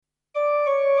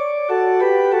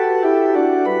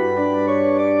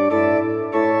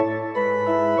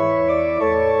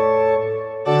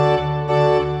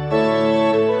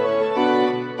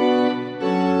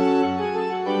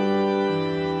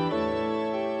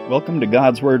Welcome to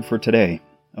God's Word for Today,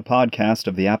 a podcast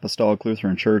of the Apostolic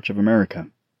Lutheran Church of America.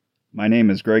 My name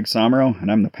is Greg Somro,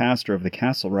 and I'm the pastor of the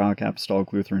Castle Rock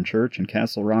Apostolic Lutheran Church in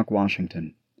Castle Rock,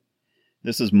 Washington.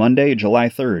 This is Monday, July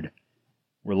 3rd.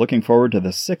 We're looking forward to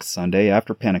the sixth Sunday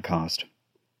after Pentecost.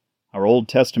 Our Old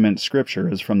Testament scripture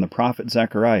is from the prophet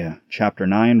Zechariah, chapter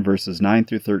 9, verses 9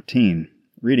 through 13,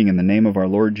 reading in the name of our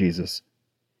Lord Jesus.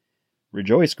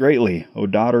 Rejoice greatly, O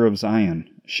daughter of Zion.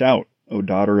 Shout, O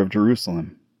daughter of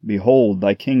Jerusalem. Behold,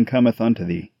 thy king cometh unto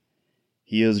thee.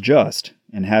 He is just,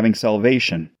 and having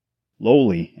salvation,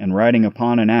 lowly, and riding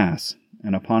upon an ass,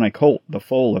 and upon a colt the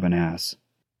foal of an ass.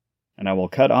 And I will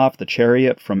cut off the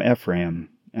chariot from Ephraim,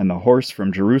 and the horse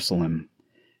from Jerusalem.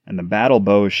 And the battle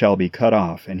bow shall be cut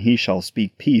off, and he shall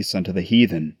speak peace unto the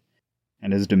heathen.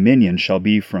 And his dominion shall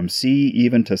be from sea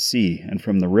even to sea, and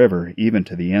from the river even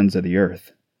to the ends of the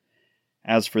earth.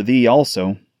 As for thee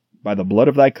also, by the blood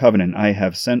of thy covenant I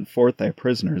have sent forth thy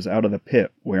prisoners out of the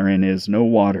pit wherein is no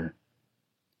water.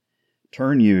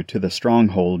 Turn you to the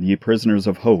stronghold, ye prisoners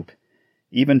of hope.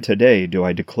 Even today do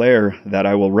I declare that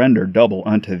I will render double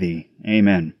unto thee.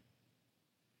 Amen.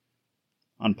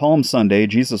 On Palm Sunday,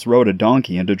 Jesus rode a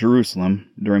donkey into Jerusalem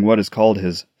during what is called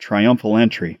his triumphal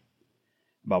entry.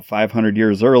 About 500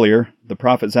 years earlier, the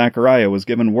prophet Zechariah was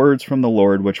given words from the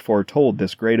Lord which foretold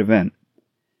this great event.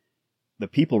 The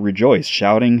people rejoiced,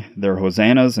 shouting their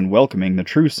hosannas and welcoming the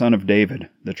true Son of David,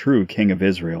 the true King of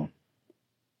Israel.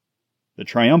 The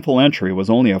triumphal entry was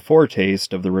only a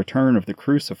foretaste of the return of the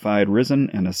crucified, risen,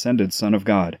 and ascended Son of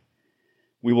God.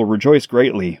 We will rejoice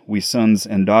greatly, we sons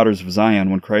and daughters of Zion,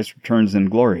 when Christ returns in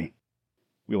glory.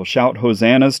 We will shout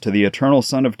hosannas to the eternal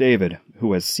Son of David,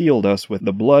 who has sealed us with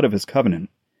the blood of his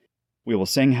covenant. We will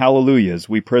sing hallelujahs,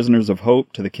 we prisoners of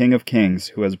hope, to the King of Kings,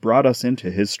 who has brought us into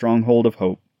his stronghold of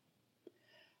hope.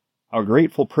 Our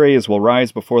grateful praise will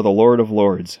rise before the Lord of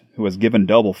Lords, who has given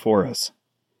double for us.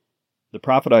 The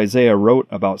prophet Isaiah wrote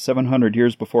about 700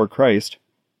 years before Christ,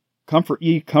 comfort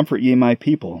ye, my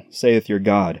people, saith your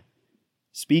God.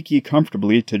 Speak ye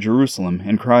comfortably to Jerusalem,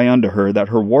 and cry unto her that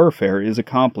her warfare is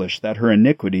accomplished, that her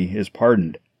iniquity is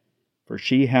pardoned. For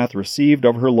she hath received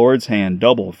of her Lord's hand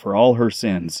double for all her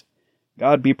sins.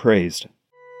 God be praised.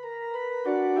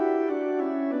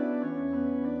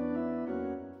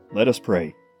 Let us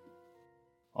pray.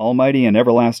 Almighty and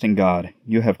everlasting God,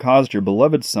 you have caused your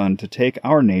beloved Son to take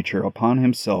our nature upon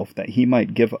himself, that he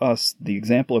might give us the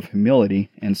example of humility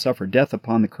and suffer death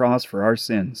upon the cross for our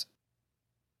sins.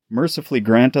 Mercifully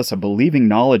grant us a believing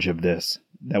knowledge of this,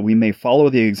 that we may follow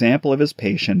the example of his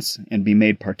patience and be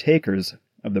made partakers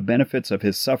of the benefits of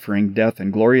his suffering, death,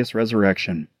 and glorious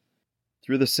resurrection.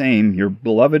 Through the same, your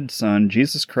beloved Son,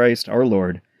 Jesus Christ our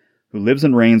Lord, who lives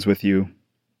and reigns with you,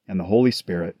 and the Holy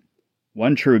Spirit,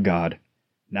 one true God,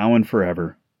 now and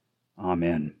forever.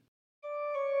 Amen.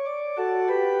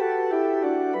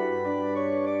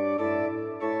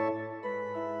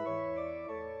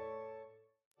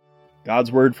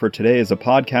 God's Word for Today is a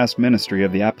podcast ministry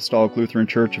of the Apostolic Lutheran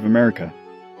Church of America.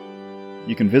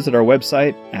 You can visit our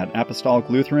website at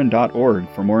apostoliclutheran.org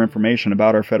for more information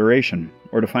about our federation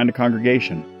or to find a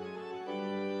congregation.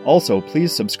 Also,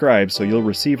 please subscribe so you'll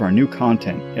receive our new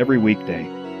content every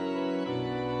weekday.